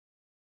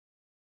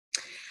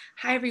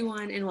Hi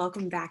everyone, and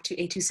welcome back to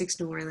 826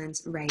 New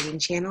Orleans Writing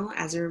Channel.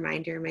 As a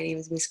reminder, my name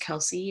is Miss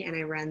Kelsey and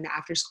I run the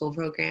after school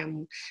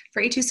program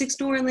for 826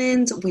 New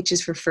Orleans, which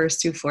is for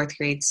 1st through 4th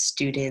grade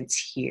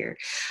students here.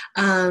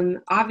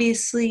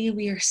 Obviously,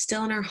 we are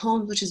still in our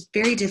homes, which is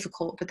very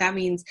difficult, but that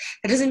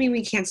doesn't mean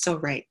we can't still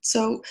write.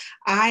 So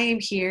I am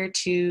here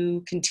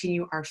to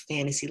continue our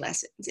fantasy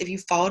lessons. If you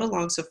followed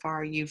along so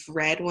far, you've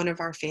read one of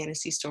our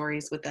fantasy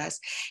stories with us,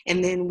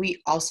 and then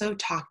we also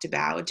talked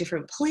about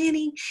different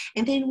planning,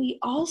 and then we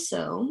also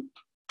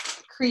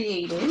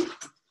created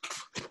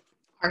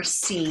our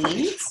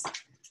scenes,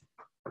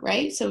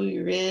 right? So we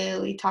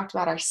really talked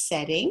about our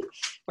setting,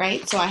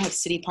 right? So I have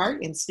City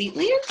Park and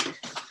Sweetland.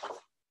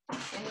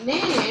 And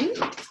then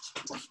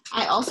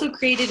I also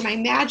created my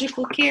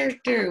magical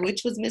character,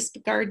 which was Miss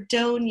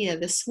Gardonia,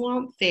 the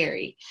swamp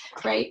fairy,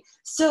 right?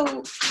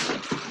 So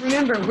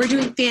remember, we're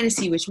doing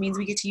fantasy, which means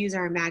we get to use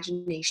our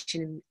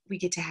imagination and we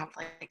get to have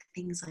like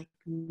things like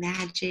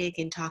magic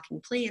and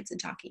talking plants and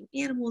talking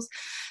animals.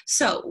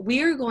 So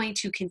we are going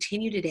to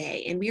continue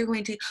today, and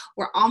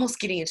we're almost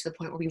getting into the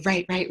point where we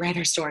write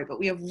our story, but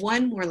we have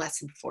one more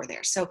lesson before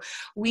there. So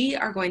we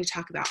are going to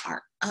talk about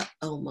our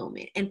uh-oh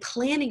moment and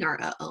planning our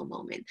uh-oh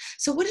moment.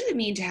 So what does it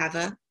mean to have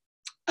a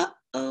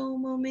uh-oh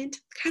moment?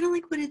 Kind of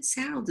like what it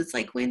sounds. It's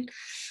like when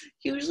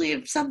usually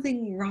if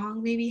something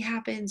wrong maybe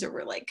happens, or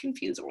we're like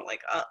confused, and we're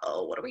like,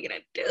 uh-oh, what are we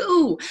gonna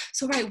do?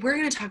 So we're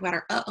gonna talk about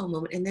our uh-oh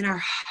moment, and then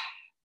our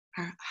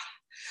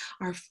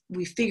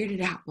we figured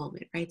it out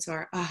moment, right?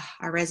 So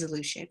our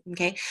resolution.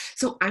 Okay,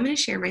 so I'm going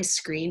to share my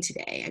screen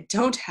today. I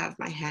don't have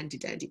my handy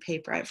dandy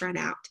paper, I've run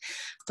out,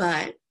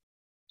 but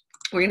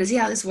we're going to see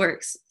how this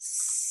works.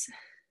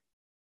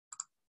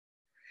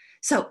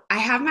 So I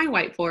have my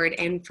whiteboard,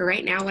 and for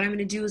right now what I'm going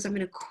to do is I'm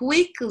going to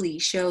quickly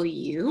show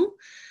you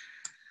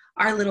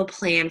our little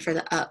plan for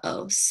the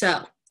uh-oh.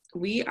 So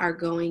we are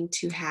going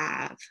to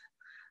have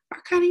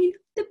our kind of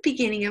the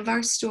beginning of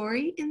our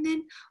story, and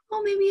then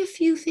maybe a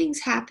few things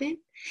happen,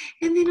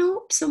 and then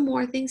some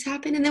more things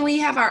happen, and then we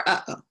have our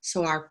uh-oh,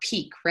 so our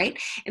peak, right?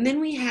 And then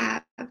we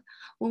have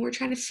when we're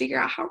trying to figure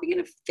out how we're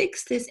going to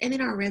fix this, and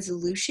then our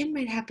resolution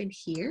might happen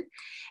here,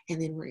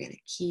 and then we're going to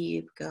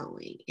keep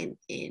going and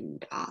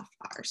end off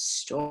our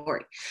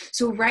story.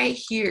 So right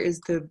here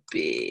is the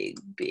big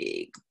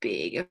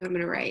if I'm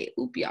going to write,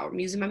 y'all, I'm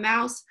using my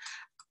mouse,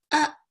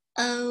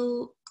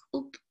 uh-oh,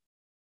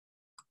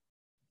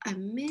 I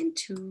meant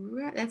to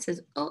write, that says,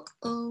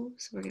 uh-oh,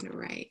 so we're gonna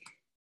write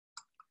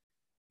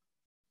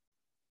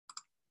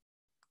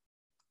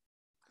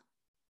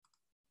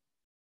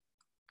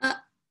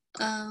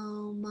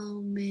uh-oh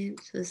moment.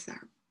 This is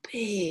our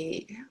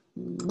big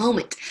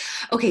moment.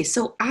 Okay,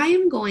 so I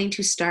am going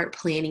to start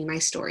planning my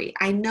story.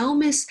 I know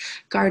Miss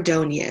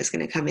Gardonia is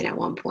gonna come in at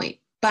one point,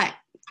 but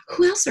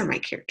who else are my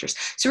characters?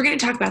 So we're gonna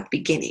talk about the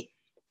beginning.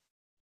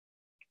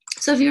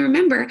 So if you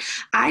remember,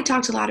 I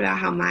talked a lot about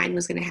how mine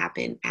was going to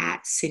happen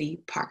at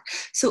City Park.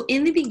 So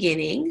in the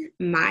beginning,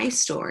 my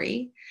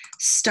story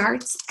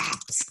starts at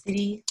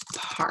City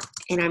Park.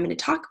 And I'm going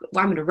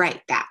to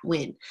write that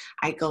when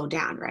I go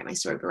down to write my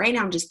story. But right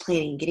now I'm just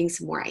planning and getting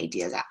some more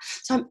ideas out.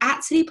 So I'm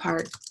at City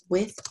Park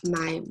with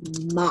my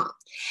mom.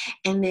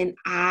 And then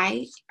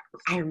I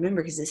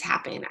remember, because this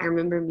happened, I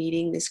remember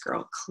meeting this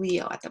girl,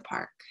 Cleo, at the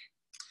park.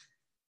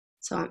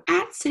 So I'm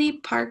at City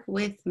Park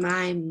with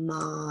my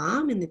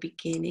mom in the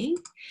beginning,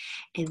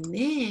 and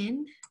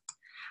then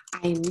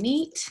I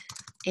meet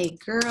a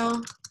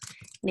girl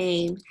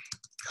named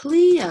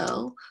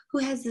Cleo who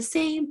has the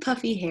same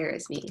puffy hair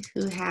as me,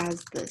 who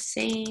has the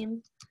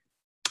same,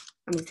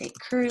 I'm going to say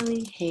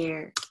curly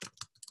hair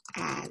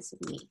as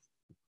me.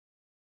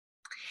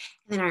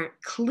 And then our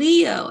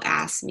Cleo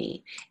asked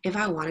me if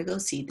I want to go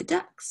see the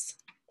ducks.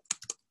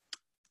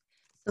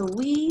 So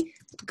we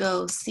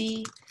go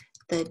see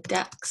the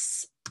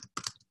ducks.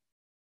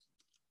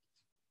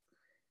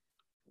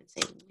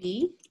 Say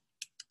we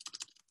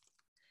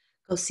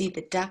go see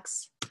the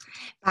ducks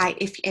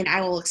and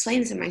I will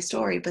explain this in my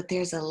story, but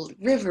there's a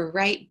river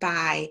right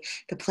by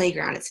the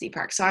playground at City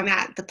Park. So I'm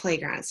at the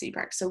playground at City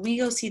Park. So we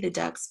go see the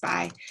ducks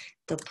by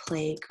the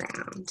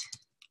playground.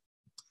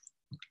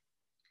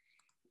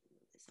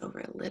 This over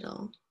a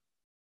little.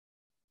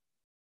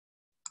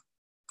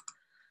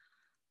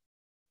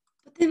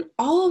 But then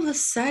all of a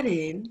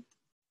sudden,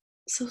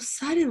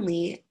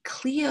 suddenly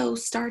Cleo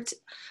starts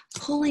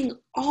pulling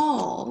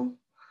all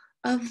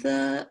of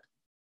the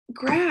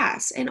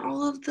grass and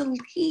all of the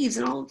leaves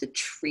and all of the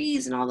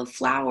trees and all the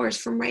flowers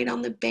from right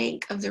on the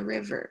bank of the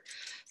river.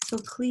 So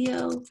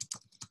Cleo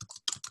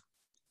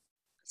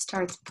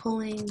starts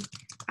pulling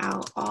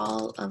out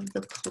all of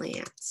the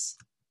plants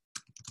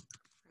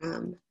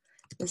from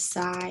the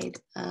side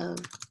of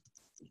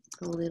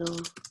the little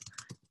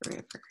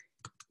river.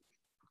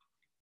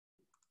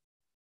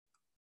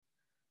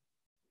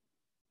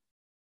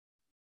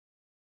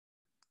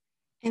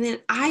 And then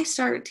I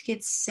start to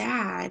get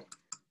sad.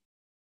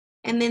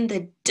 And then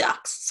the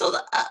ducks,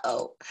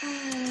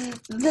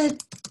 the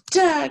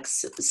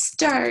ducks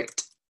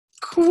start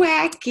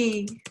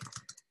quacking.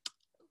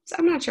 So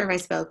I'm not sure if I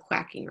spelled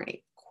quacking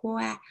right.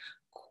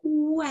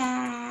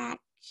 quack,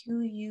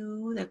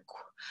 Q-U, the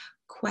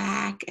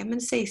quack. I'm going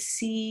to say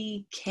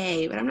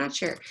C-K, but I'm not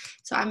sure.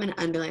 So I'm going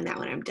to underline that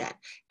when I'm done.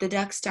 The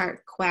ducks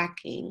start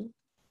quacking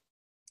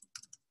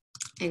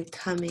and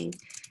coming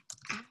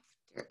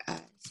after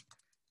us.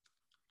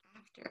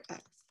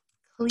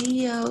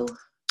 Cleo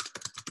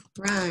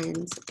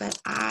runs, but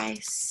I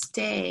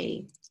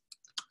stay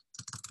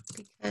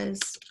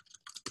because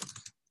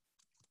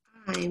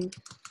I'm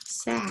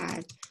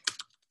sad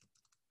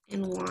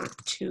and want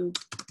to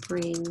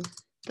bring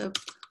the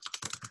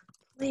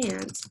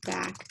plants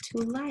back to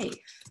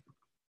life.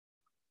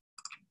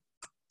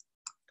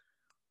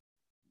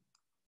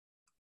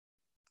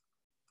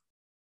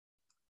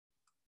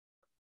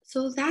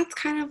 So that's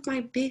kind of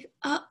my big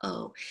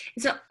uh-oh.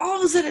 And so all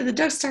of a sudden the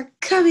ducks start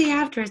coming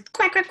after us,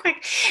 quack, quack,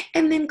 quack.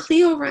 And then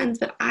Cleo runs,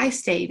 but I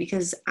stay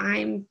because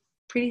I'm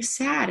pretty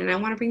sad and I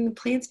want to bring the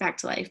plants back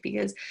to life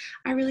because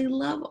I really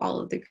love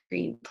all of the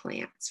green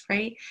plants,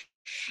 right?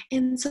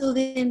 And so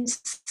then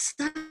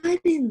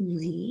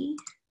suddenly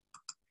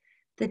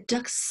the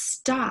ducks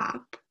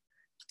stop.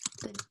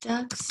 The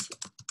ducks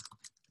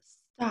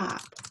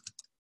stop.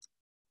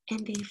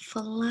 And a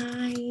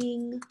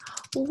flying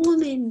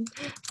woman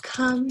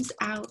comes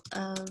out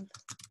of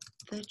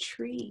the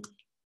tree.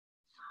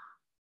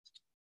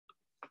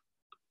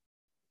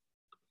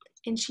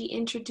 And she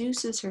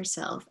introduces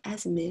herself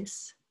as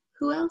Miss,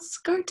 who else?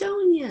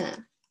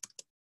 Gardonia.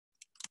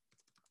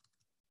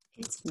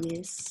 It's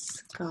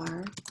Miss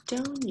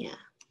Gardonia.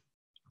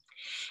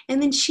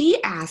 And then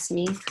she asked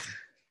me,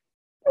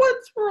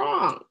 what's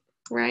wrong,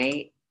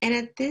 right? And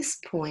at this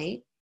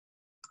point,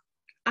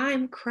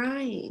 I'm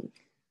crying.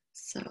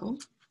 So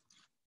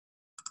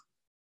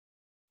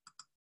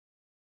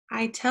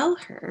I tell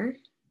her,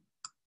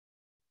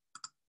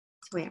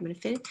 so wait, I'm going to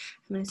finish.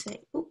 I'm going to say,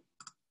 oh,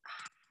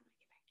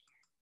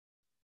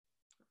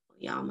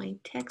 y'all, my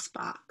text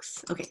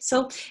box. Okay,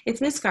 so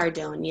it's Miss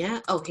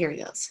Gardonia. Oh, here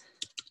it goes.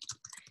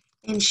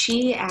 And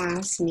she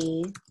asked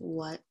me,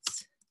 why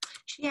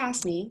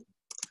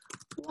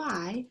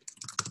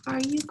are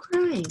you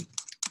crying?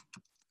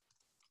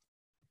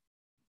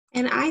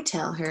 And I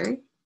tell her,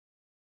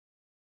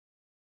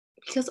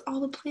 because all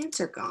the plants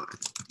are gone,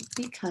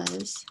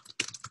 because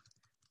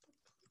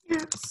the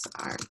plants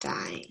are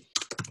dying.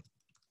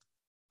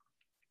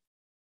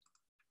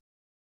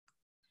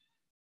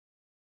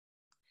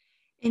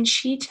 And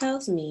she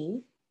tells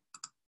me,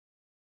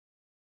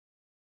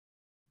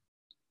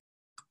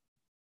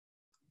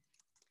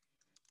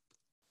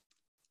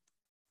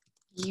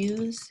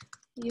 use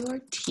your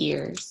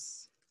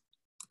tears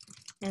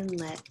and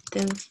let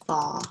them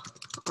fall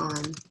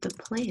on the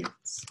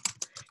plants.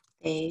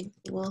 They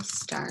will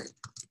start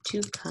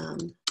to come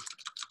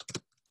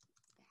back.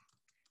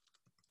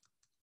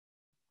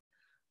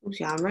 Oops,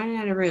 y'all, I'm running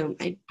out of room.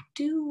 I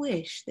do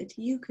wish that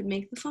you could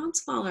make the font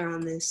smaller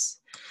on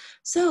this.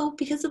 So,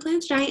 because the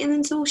plants are dying, and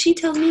then so she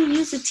tells me to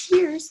use the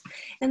tears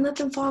and let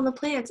them fall on the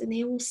plants, and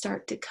they will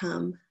start to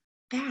come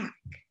back.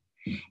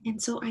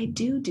 And so I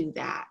do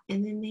that,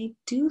 and then they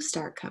do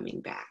start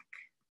coming back.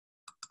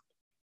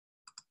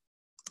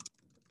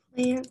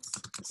 Plants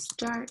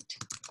start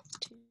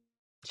to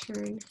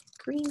turn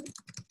green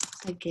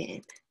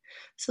again.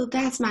 So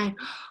that's my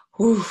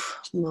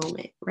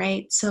moment,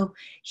 right? So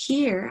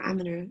here I'm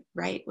going to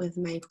write with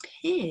my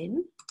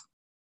pen.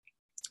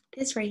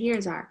 This right here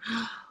is our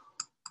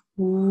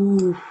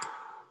ooh.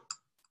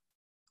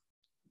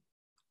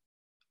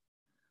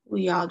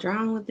 Y'all,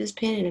 drawing with this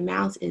pen and a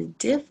mouse is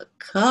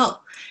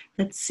difficult.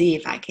 Let's see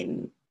if I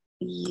can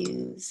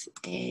use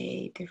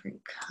a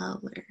different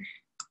color.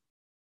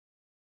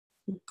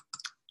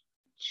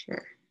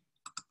 Sure.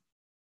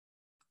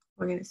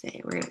 We're going to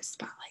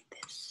spot like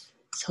this.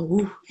 So,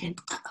 ooh, and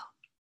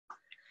uh-oh.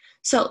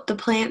 So the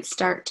plants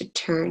start to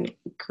turn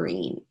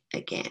green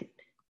again.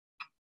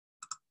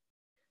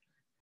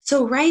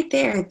 So right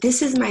there,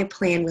 this is my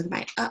plan with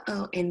my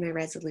uh-oh and my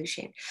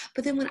resolution.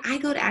 But then when I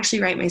go to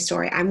actually write my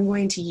story, I'm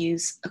going to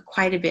use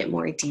quite a bit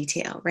more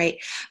detail, right?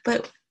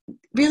 But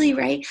really,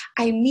 right,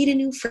 I meet a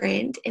new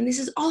friend, and this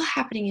is all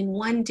happening in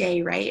one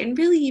day, right? And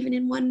really even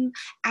in 1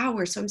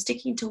 hour. So I'm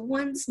sticking to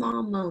one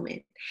small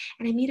moment.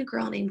 And I meet a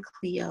girl named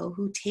Cleo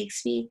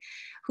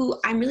who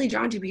I'm really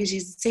drawn to because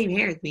she's the same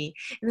hair as me.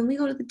 And then we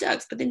go to the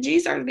ducks, but then she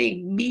started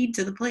being mean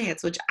to the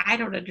plants, which I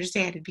don't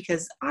understand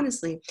because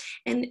honestly,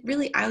 and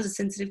really I was a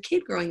sensitive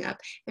kid growing up.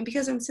 And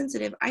because I'm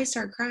sensitive, I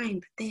start crying,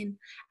 but then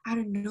out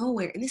of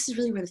nowhere, and this is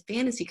really where the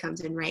fantasy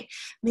comes in, right?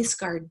 Miss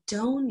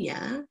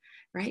Gardonia,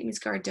 right? Miss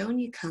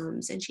Gardonia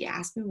comes and she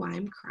asks me why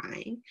I'm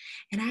crying.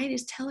 And I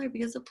just tell her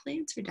because the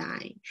plants are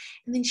dying.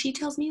 And then she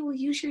tells me, well,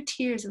 use your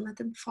tears and let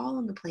them fall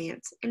on the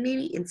plants. And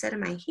maybe instead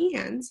of my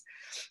hands,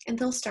 and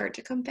they'll start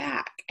to come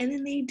back. And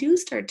then they do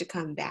start to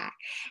come back.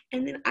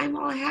 And then I'm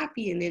all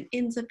happy. And it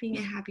ends up being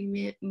a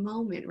happy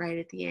moment right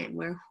at the end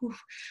where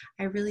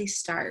I really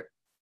start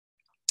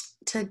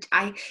to,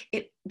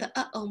 the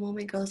uh-oh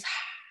moment goes,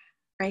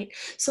 right?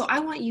 So I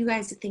want you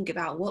guys to think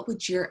about what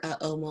would your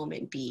uh-oh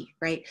moment be,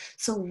 right?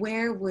 So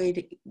where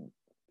would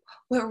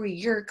where will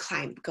your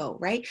climb go,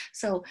 right?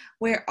 So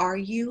where are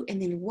you?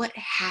 And then what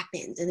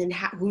happens? And then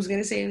who's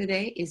going to save the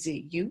day? Is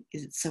it you?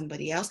 Is it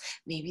somebody else?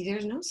 Maybe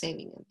there's no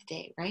saving of the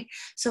day, right?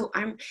 So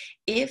I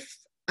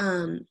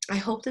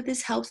hope that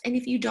this helps. And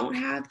if you don't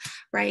have,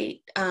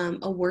 right, a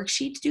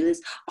worksheet to do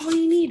this, all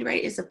you need,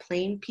 right, is a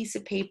plain piece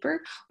of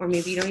paper, or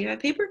maybe you don't even have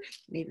paper.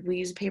 Maybe we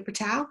use a paper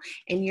towel,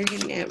 and you're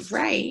going to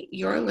write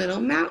your little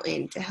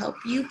mountain to help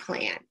you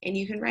plan. And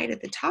you can write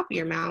at the top of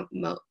your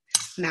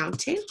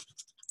mountain,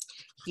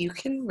 you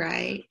can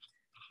write,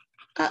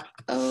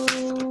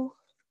 uh-oh,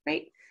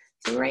 right?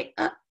 So write,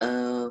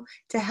 uh-oh,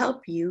 to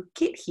help you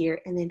get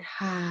here, and then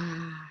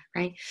ha,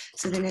 right?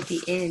 So then at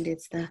the end,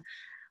 it's the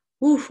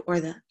woof, or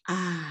the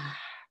ah,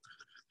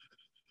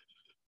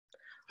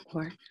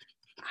 or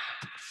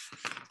ah,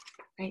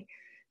 right?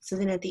 So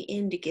then at the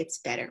end, it gets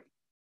better.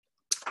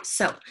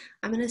 So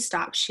I'm going to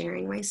stop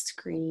sharing my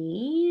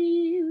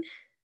screen.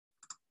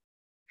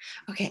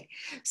 Okay,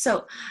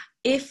 so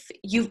if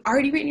you've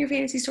already written your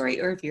fantasy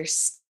story, or if you're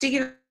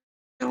sticking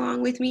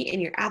along with me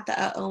and you're at the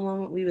uh-oh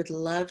moment, we would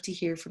love to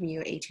hear from you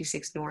at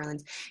 826 New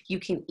Orleans. You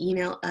can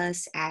email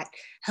us at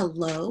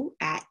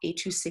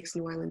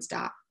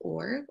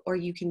hello@826neworleans.org, or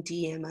you can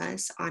DM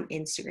us on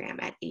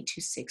Instagram at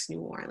 826 New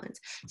Orleans.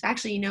 So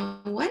actually, you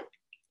know what?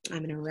 I'm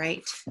going to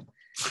write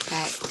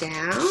that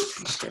down.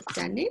 I should have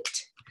done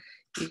it.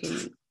 You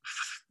can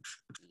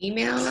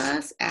email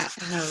us at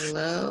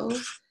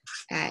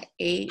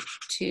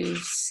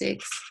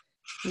hello@826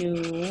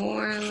 New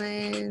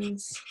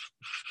Orleans.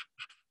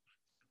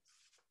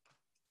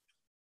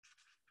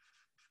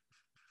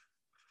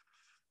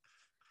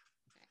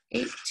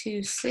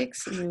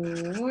 826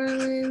 New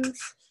Orleans.org.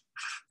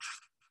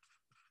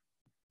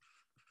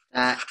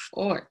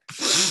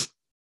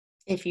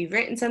 If you've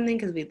written something,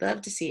 because we'd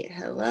love to see it,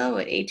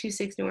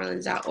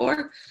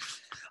 hello@826neworleans.org,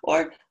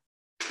 or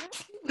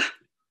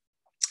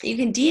you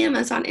can DM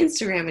us on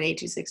Instagram at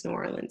 826 New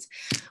Orleans.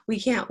 We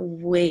can't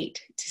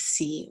wait to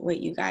see what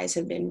you guys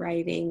have been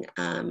writing,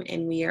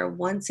 and we are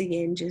once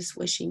again just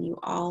wishing you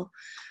all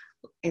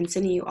and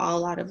sending you all a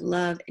lot of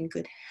love and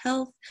good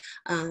health.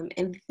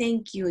 And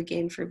thank you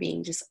again for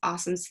being just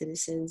awesome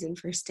citizens and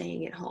for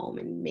staying at home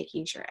and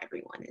making sure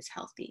everyone is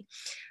healthy.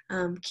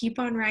 Keep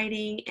on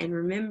writing, and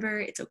remember,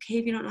 it's okay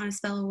if you don't know how to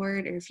spell a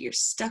word, or if you're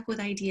stuck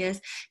with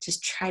ideas,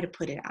 just try to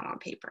put it out on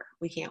paper.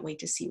 We can't wait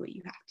to see what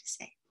you have to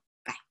say.